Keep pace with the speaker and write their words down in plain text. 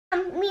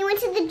We went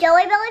to the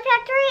Jelly Belly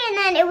factory and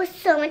then it was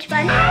so much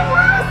fun.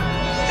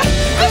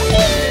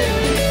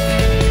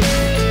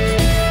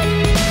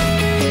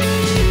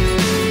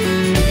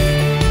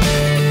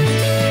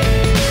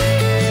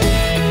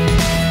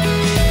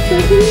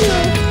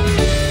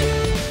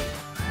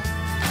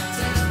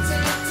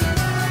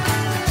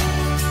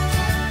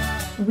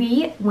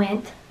 We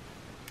went to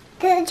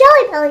the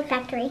Jelly Belly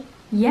factory.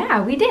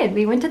 Yeah, we did.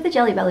 We went to the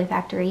Jelly Belly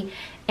factory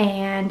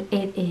and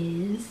it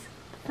is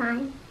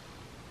fun.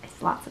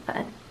 It's lots of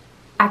fun.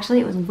 Actually,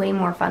 it was way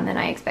more fun than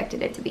I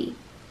expected it to be.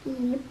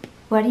 Yep.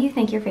 What do you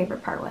think your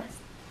favorite part was?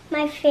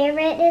 My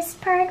favorite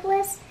part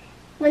was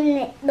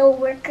when the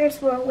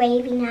workers were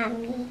waving at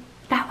me.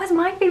 That was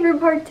my favorite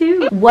part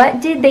too.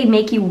 What did they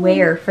make you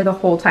wear for the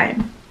whole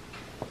time?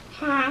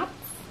 Hats.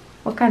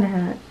 What kind of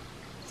hat?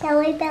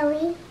 Jelly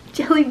Belly.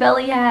 Jelly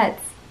Belly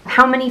hats.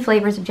 How many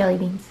flavors of jelly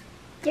beans?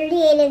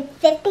 38 and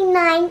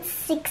 59,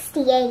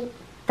 68.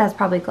 That's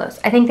probably close.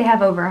 I think they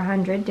have over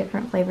 100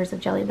 different flavors of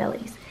Jelly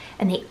Bellies.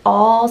 And they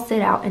all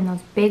sit out in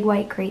those big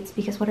white crates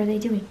because what are they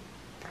doing?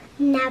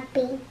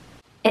 Napping.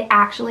 It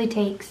actually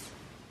takes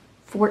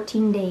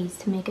 14 days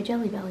to make a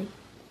Jelly Belly.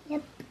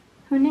 Yep.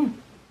 Who knew?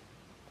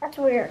 That's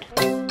weird.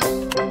 That's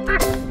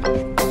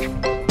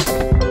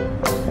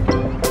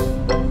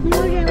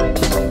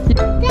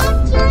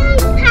Jelly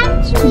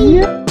Factory.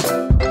 Yep.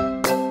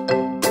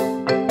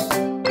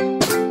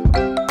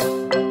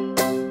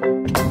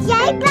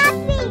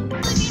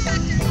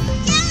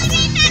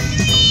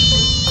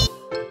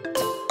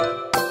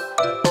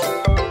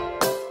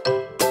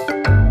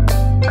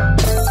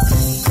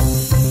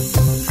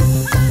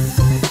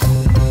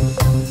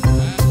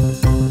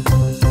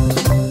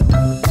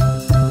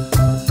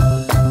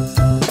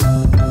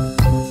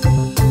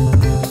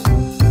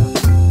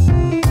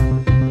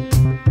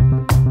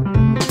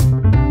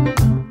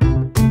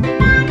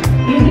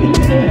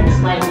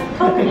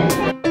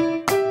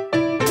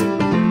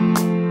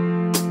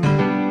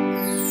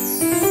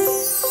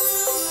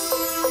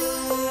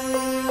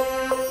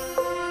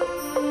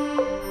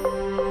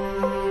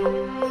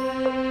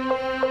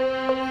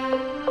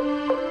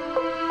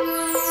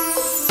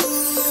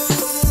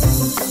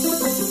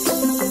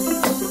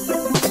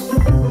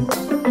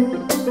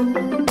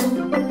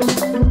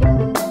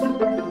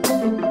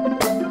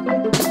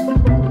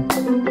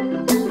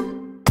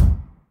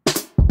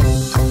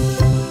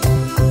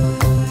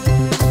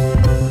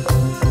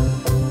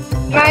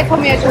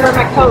 Told me I should wear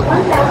my coat.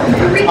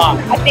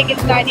 I think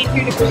it's 92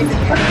 degrees.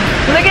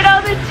 Look at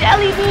all the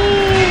jelly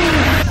beans!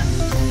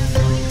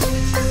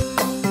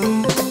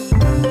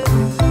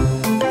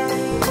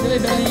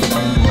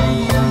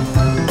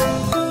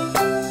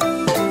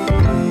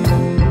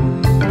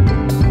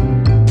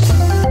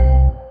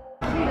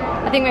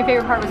 I think my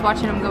favorite part was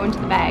watching them go into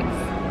the bags.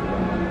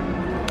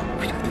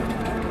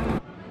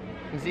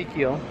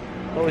 Ezekiel,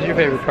 what was your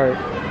favorite part?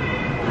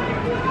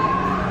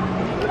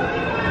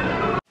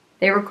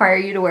 They require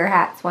you to wear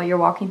hats while you're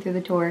walking through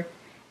the tour.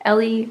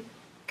 Ellie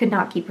could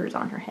not keep hers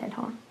on her head,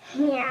 huh?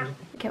 Yeah.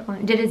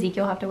 Did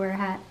Ezekiel have to wear a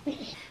hat?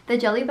 The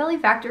Jelly Belly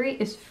factory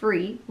is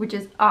free, which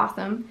is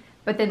awesome,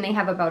 but then they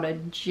have about a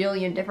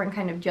jillion different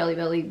kind of Jelly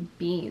Belly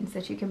beans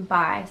that you can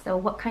buy. So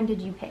what kind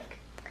did you pick?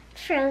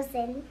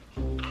 Frozen.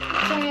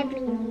 Jelly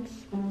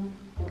beans.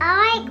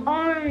 I like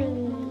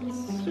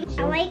orange.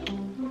 I like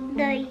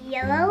the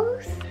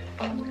yellows.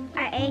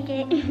 I ate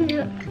it.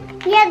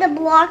 Yeah, the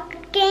block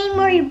game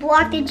where you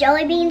block the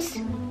jelly beans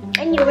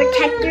and you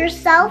protect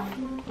yourself.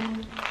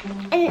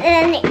 And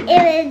then it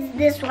is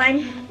this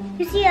one. If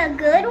you see a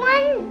good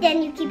one,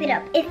 then you keep it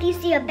up. If you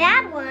see a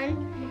bad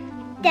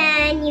one,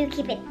 then you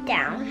keep it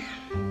down.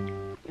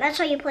 That's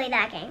how you play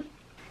that game.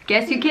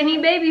 Guess you can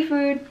eat baby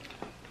food.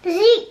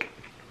 Zeke.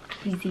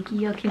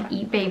 Ezekiel can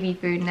eat baby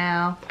food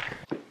now.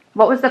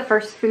 What was the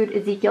first food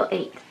Ezekiel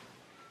ate?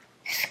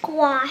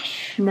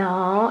 Squash.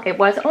 No, it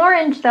was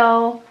orange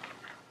though.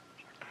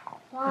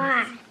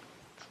 What?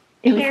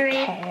 It was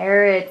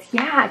carrots.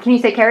 Yeah, can you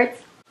say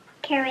carrots?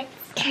 Carrots.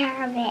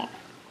 Carrot.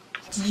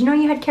 Did you know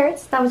you had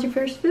carrots? That was your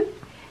first food?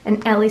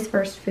 And Ellie's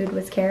first food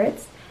was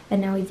carrots.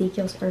 And now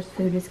Ezekiel's first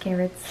food is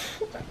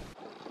carrots.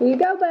 Here you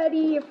go, buddy.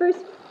 Your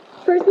first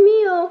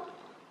meal.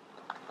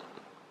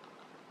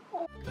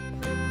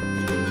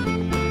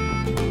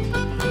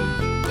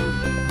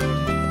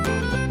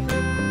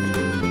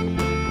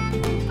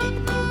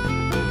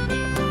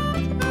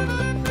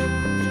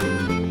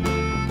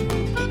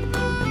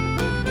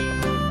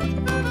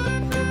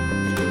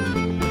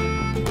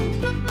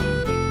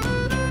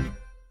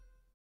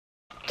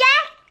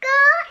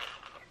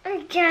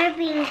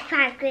 Jelly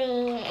factory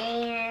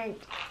and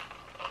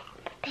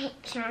pick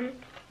some.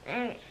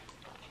 And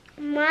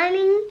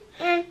Mommy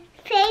and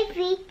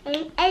Faithy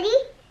and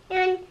Eddie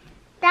and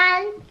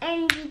Dad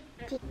and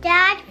Zeke.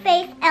 Dad,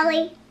 Faith,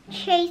 Ellie,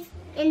 Chase,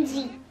 and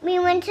Zeke. We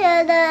went to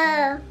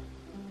the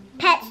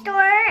pet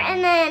store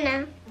and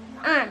then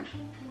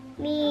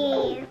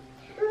we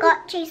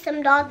got Chase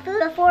some dog food.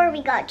 Before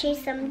we got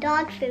Chase some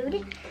dog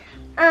food,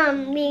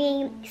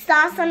 we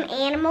saw some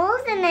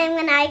animals, and then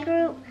when I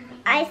grew,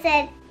 I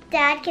said,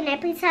 Dad, can I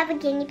please have a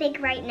guinea pig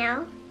right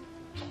now?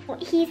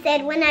 He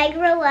said when I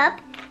grow up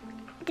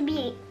to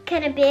be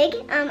kind of big,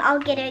 I'll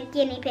get a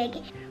guinea pig.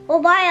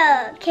 We'll buy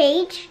a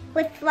cage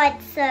with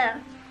lots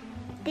of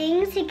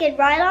things he could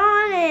ride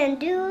on and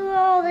do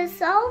all this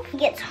stuff. If he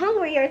gets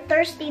hungry or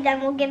thirsty,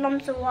 then we'll give him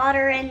some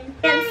water and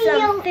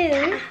some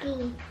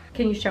food.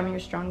 Can you show me your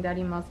strong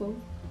daddy muscles?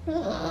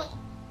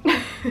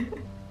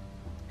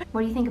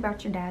 What do you think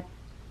about your dad?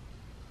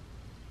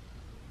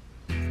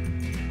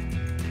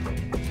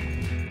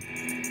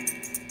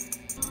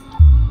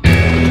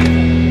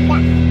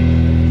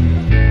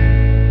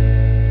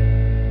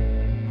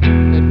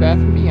 Bed Bath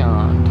 &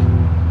 Beyond.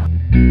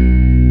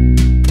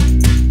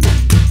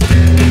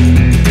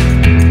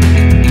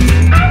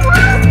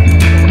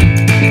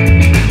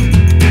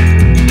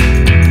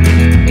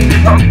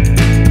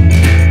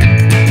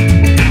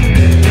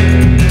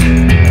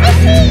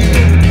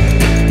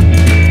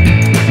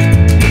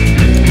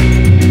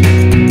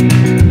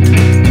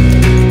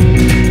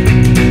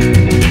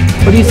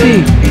 What do you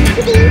see?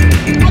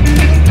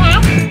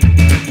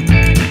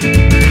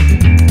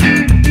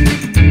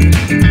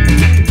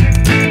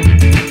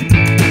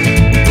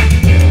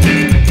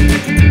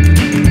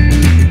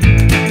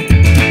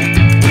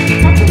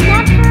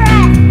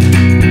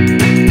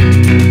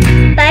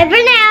 Bye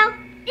for now.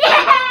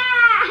 Yeah!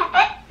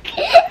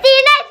 See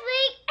you next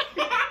week.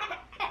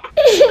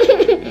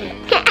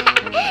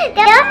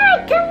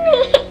 Don't tell me.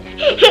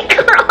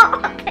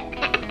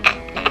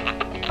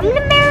 I'm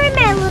gonna marry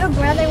my little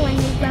brother when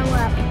we grow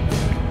up.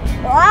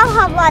 Well, I'll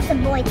have lots of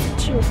boys to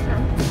choose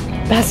from.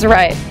 That's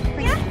right.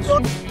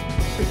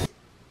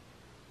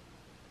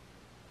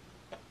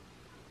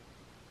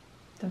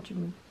 Don't you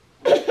move.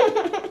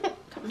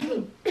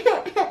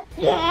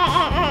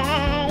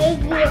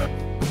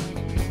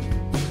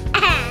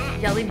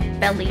 Jelly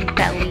belly,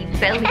 belly,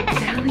 belly,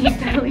 belly,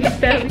 belly,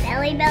 belly.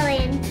 Belly belly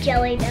and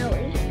jelly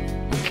belly.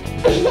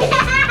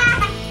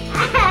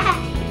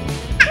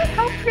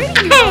 How pretty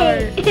you are.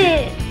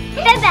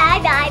 Bye bye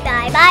bye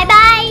bye bye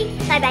bye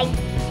bye bye.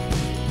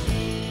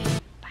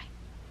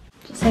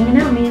 Just hanging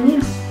out, me and you.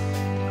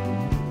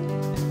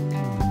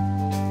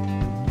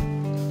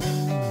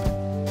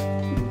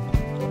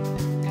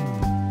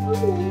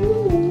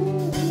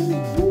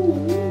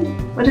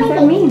 What does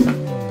that mean?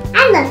 I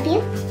love you.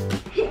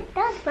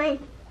 That was fun.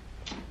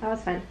 That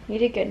was fun. You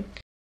did good.